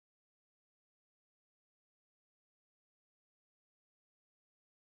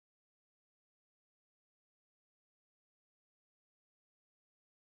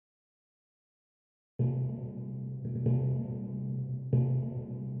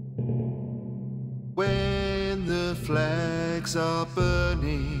flags are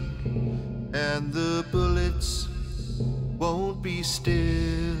burning and the bullets won't be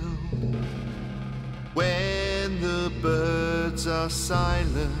still. When the birds are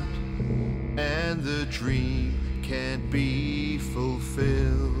silent and the dream can't be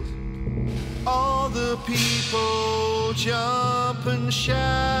fulfilled, all the people jump and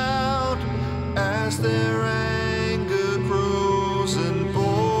shout as their anger grows and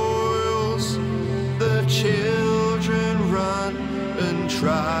boils. The children run and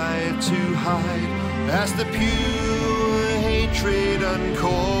try to hide as the pure hatred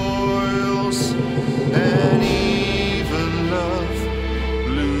uncoils, and even love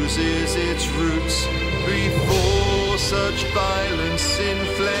loses its roots before such violence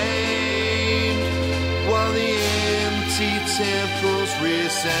inflamed, while the empty temples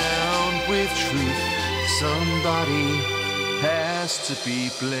resound with truth. Somebody has to be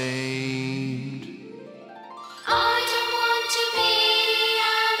blamed. I don't want to be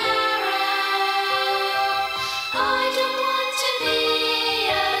an Arab. I don't want to be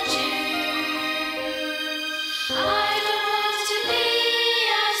a Jew. I don't want to be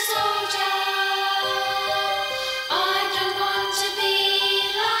a soldier. I don't want to be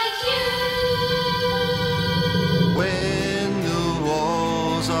like you. When the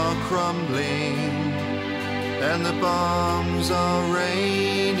walls are crumbling and the bombs are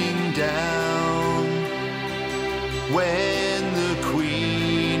raining down, when the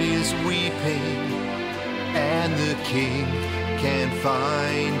queen is weeping and the king can't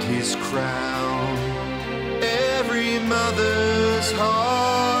find his crown, every mother's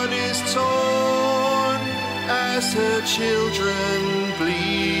heart is torn as her children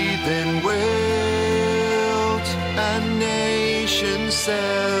bleed and wilt, and nations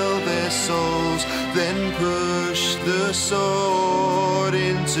sell their souls, then push the sword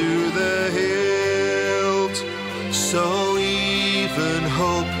into the hilt. So even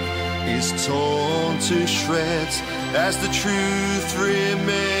hope is torn to shreds as the truth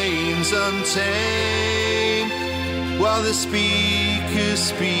remains untamed, while the speakers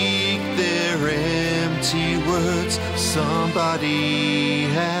speak their empty words. Somebody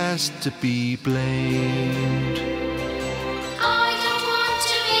has to be blamed. I don't want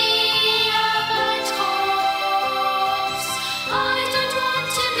to be a burnt corpse. I don't want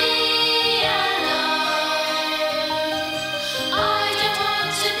to be alone. I don't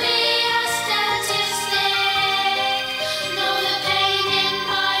want to be a statistic. Know the pain in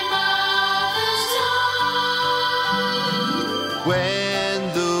my mother's tongue. When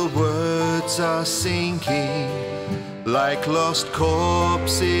the words are sinking like lost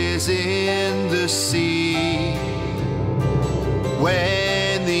corpses in the sea,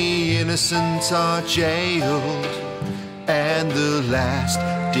 when the innocent are jailed and the last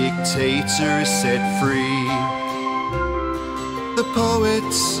dictator is set free, the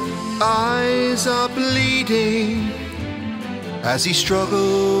poet's eyes are bleeding as he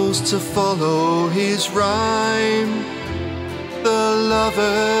struggles to follow his rhyme. The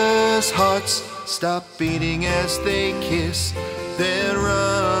lovers' hearts stop beating as they kiss, then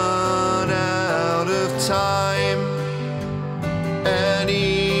run out of time, and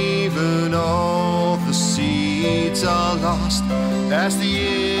even all the seeds are lost as the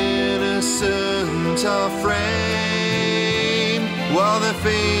innocent are framed, while the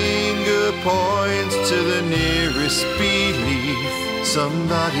finger points to the nearest belief.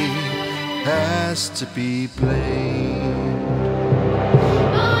 Somebody has to be blamed.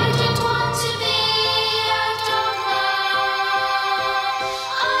 I don't want to be a dogma.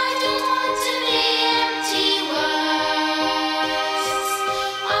 I don't want to be empty words.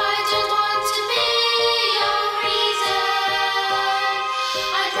 I don't want to be your reason.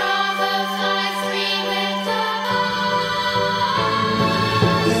 I'd rather fly free with the birds.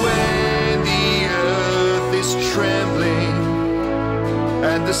 When the earth is trembling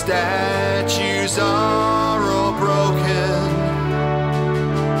and the statues are all broken,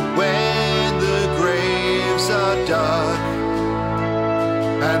 when the graves are dark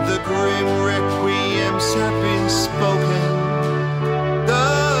and the grim requiems have been spoken, the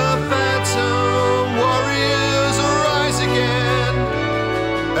phantom warriors arise again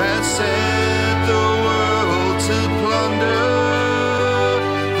and set the world to plunder.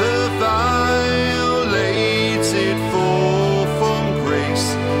 The violated fall from grace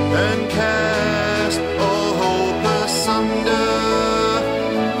and cast all hope asunder.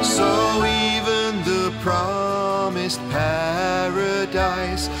 So even the promised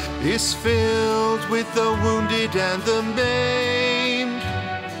paradise is filled with the wounded and the maimed,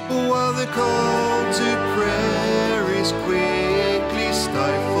 while the call to prayer is quickly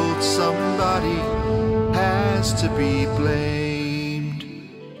stifled. Somebody has to be blamed.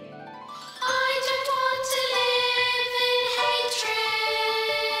 I don't want to live in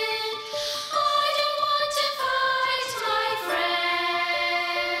hatred. I don't want to fight my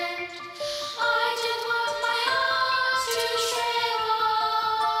friend. I don't want my heart to shrivel.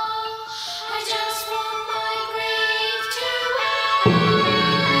 I just want my grief to end.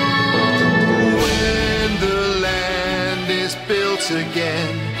 When the land is built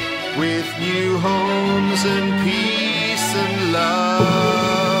again, with new homes and peace and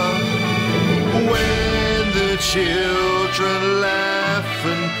love, when the children laugh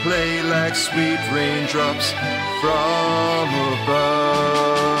and play like sweet raindrops from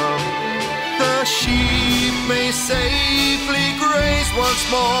above, the sheep may safely graze once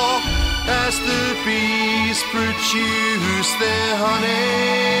more as the bees produce their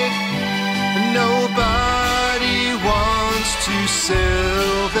honey. Nobody wants to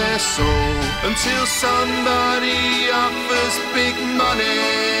sell their soul until somebody offers big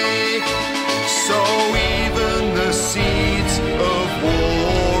money. So even the seeds of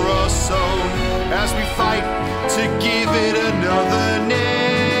war are sown as we fight to give it another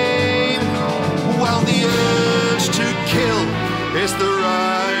name. While the urge to kill is the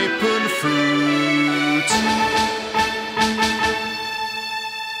ripened fruit,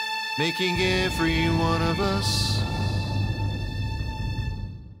 making every one of us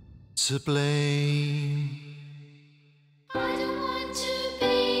to blame.